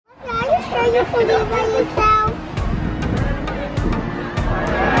It's not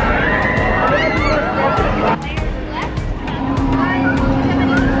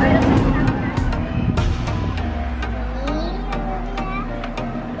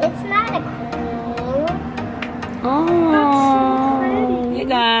a queen. Oh, hey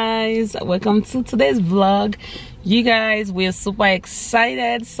guys, welcome to today's vlog. You guys, we're super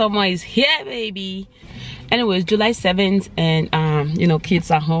excited. Summer is here, baby. Anyways, July 7th, and you know, kids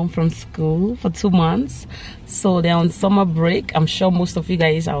are home from school for 2 months, so they're on summer break. I'm sure most of you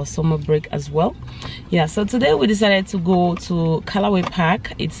guys are on summer break as well. Yeah, so today we decided to go to Calaway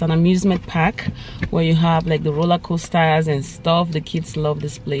Park. It's an amusement park where you have like the roller coasters and stuff. The kids love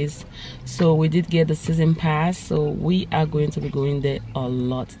this place, so we did get the season pass, so we are going to be going there a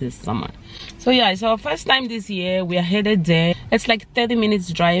lot this summer. So yeah, it's our first time this year. We are headed there. It's like 30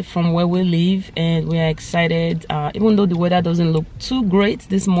 minutes drive from where we live, and we are excited. Even though the weather doesn't look too great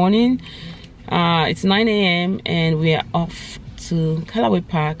this morning, it's 9 a.m. and we are off to Calaway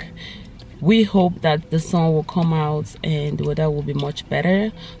Park. We hope that the sun will come out and the weather will be much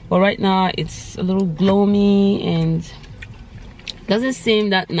better, but right now it's a little gloomy and doesn't seem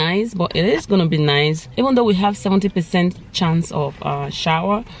that nice, but it is gonna be nice. Even though we have 70% chance of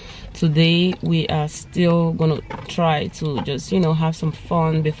shower today, we are still gonna try to just, you know, have some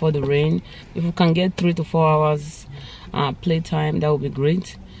fun before the rain. If we can get 3 to 4 hours playtime, that would be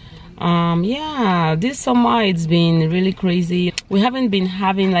great. Yeah, this summer it's been really crazy. We haven't been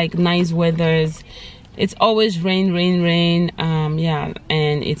having like nice weathers. It's always rain. Yeah,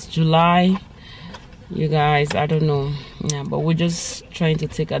 and it's July, you guys. I don't know. Yeah, but we're just trying to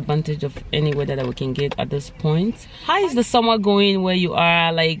take advantage of any weather that we can get at this point. How is the summer going where you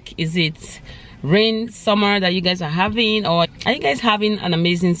are? Like, is it rain summer that you guys are having, or are you guys having an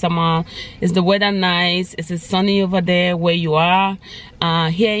amazing summer? Is the weather nice? Is it sunny over there where you are?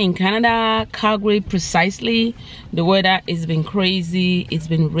 Here in Canada, Calgary precisely, the weather has been crazy. It's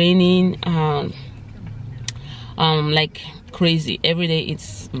been raining like crazy. Every day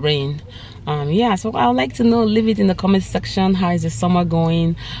it's rain. Yeah, so I would like to know, leave it in the comment section. How is the summer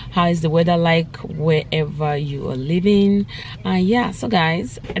going? How is the weather like wherever you are living? Yeah, so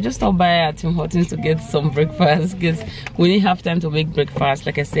guys, I just stopped by at Tim Hortons to get some breakfast because we didn't have time to make breakfast.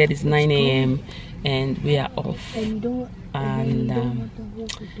 Like I said, it's 9 a.m. and we are off. And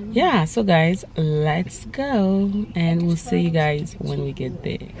yeah, so guys, let's go and we'll see you guys when we get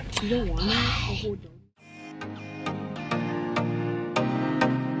there. Bye.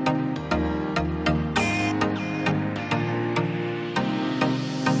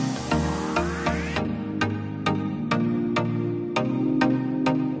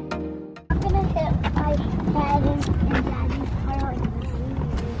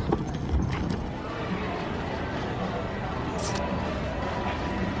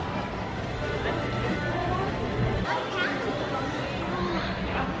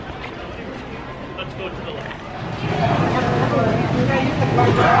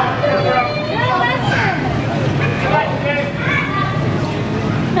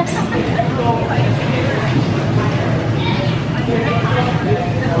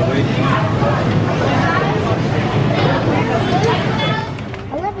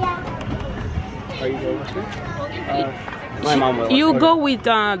 My mom will. You go with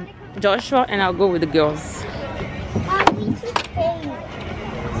Joshua and I'll go with the girls.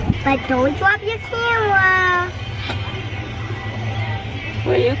 But don't drop your camera.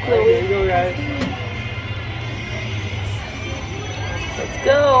 Where are you, Chloe? Go, guys. Let's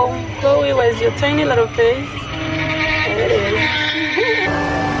go. Chloe, where's your tiny little face? There it is.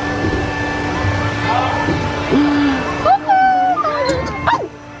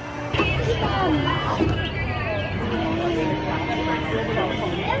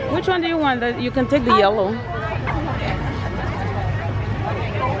 Which one do you want? You can take the yellow.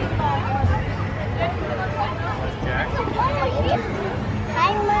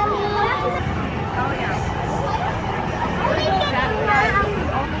 Hi, Mommy. Oh, yeah.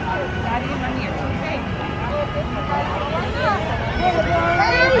 Daddy and Mommy are okay.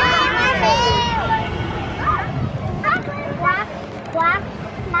 Quack,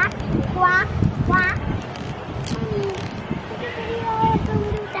 quack, quack, quack, quack.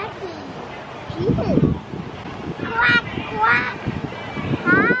 Quack, quack.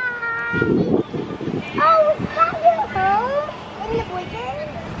 Hi. Oh, is that your home in the weekend?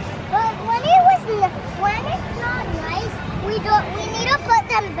 But when it's not nice, we need to put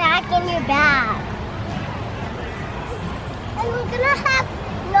them back in your bag. And we're gonna have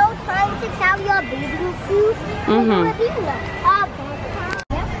no time to tell your bathing suit.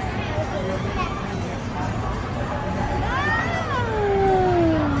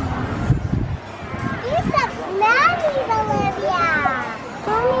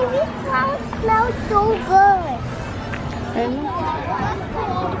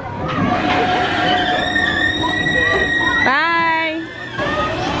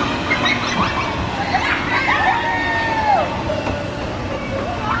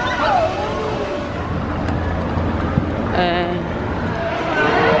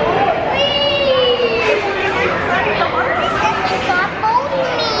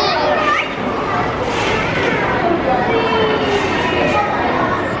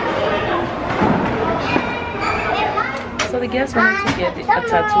 guys wanted to get a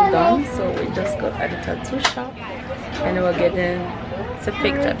tattoo done, so we just got at the tattoo shop and we're getting it's a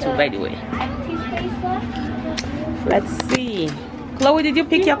fake tattoo, by the way. Let's see. Chloe, did you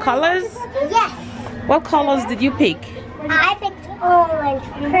pick your colors? Yes. What colors did you pick? I picked orange,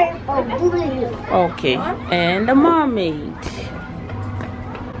 purple, blue. Okay, and the mermaid.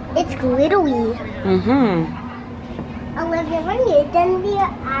 It's glittery. Olivia, when you're done here,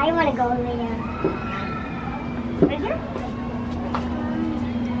 I want to go over there. Right here?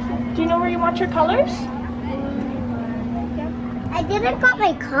 Do you know where you want your colors? I didn't got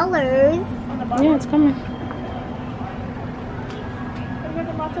my colors. Yeah, it's coming.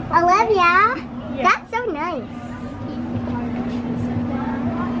 Olivia, that's so nice.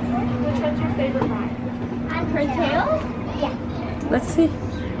 Which one's your favorite one? Her tails? Yeah. Let's see.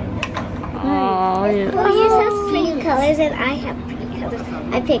 Oh, yeah. Well, you have pretty colors and I have pretty colors.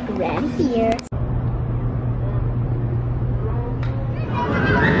 I picked red here.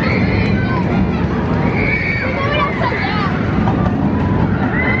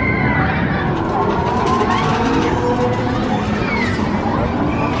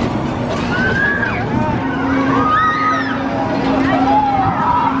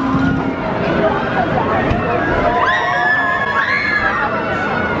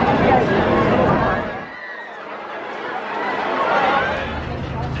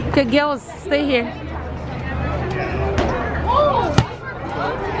 Okay, girls, stay here.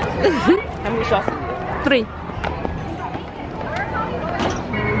 How many shots? 3.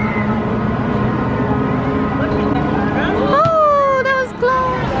 Oh, that was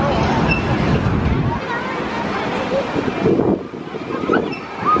close.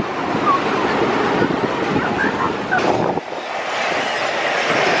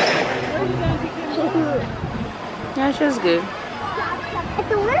 Yeah, she was good. It's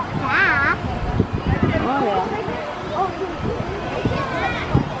a little fast. Oh, yeah.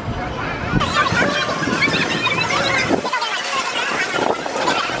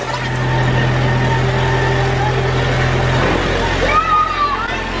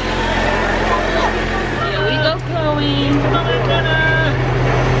 Here we go, Chloe.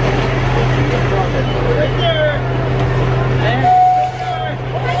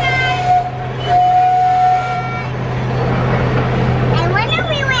 I wonder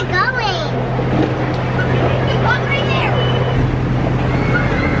where we're going. Walk right there.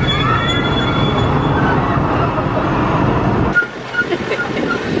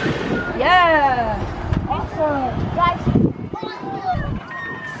 Yeah! Awesome! Guys,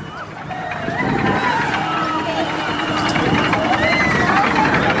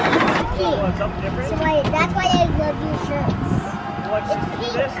 Something different? So that's why I love your shirts. Let's just do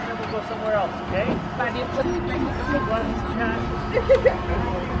this and then we'll go somewhere else, okay?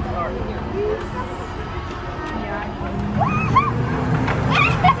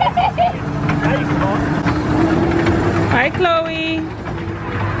 Now you can walk. Hi, Chloe.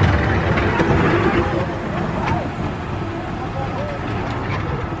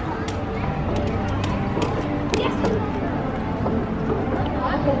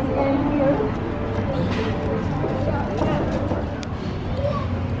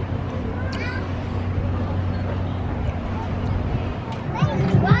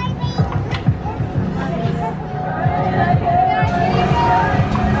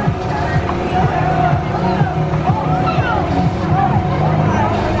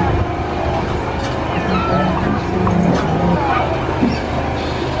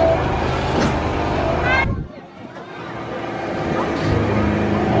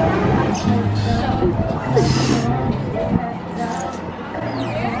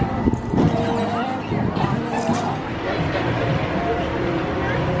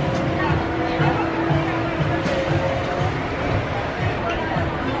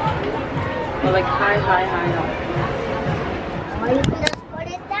 Or like high, high, high up. Or you can just put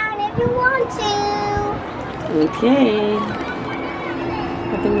it down if you want to. Okay.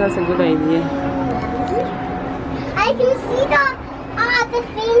 I think that's a good idea. I can see the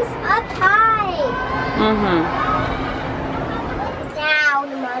things up high. Down,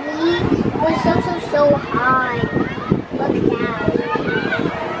 mommy. We're so high. Look down.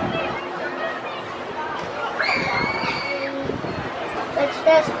 Let's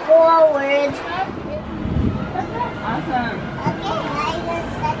just forward. Awesome. Okay, I just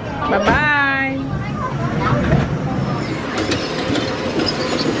set it. Bye-bye.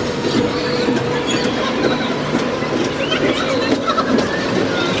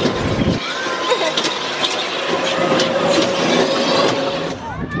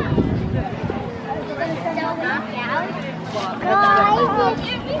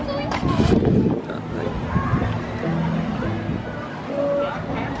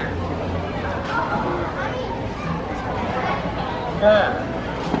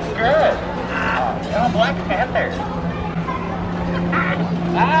 good. You're a Black Panther.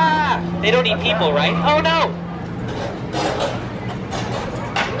 Ah, they don't eat people, right? Oh no!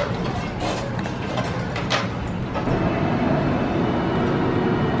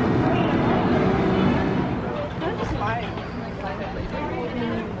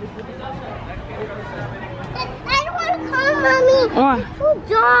 I don't want to come, Mommy. What? It's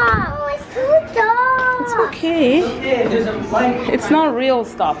too dark. Oh, it's too dark. It's okay. It's not real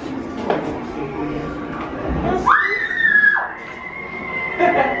stuff.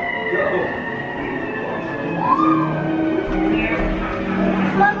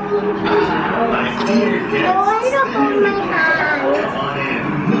 My dear guests, I don't hold my hand. come on in.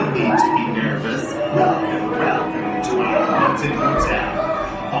 No need to be nervous. Welcome to our haunted hotel.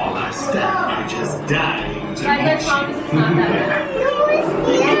 All our staff are just dying to meet you. No, it's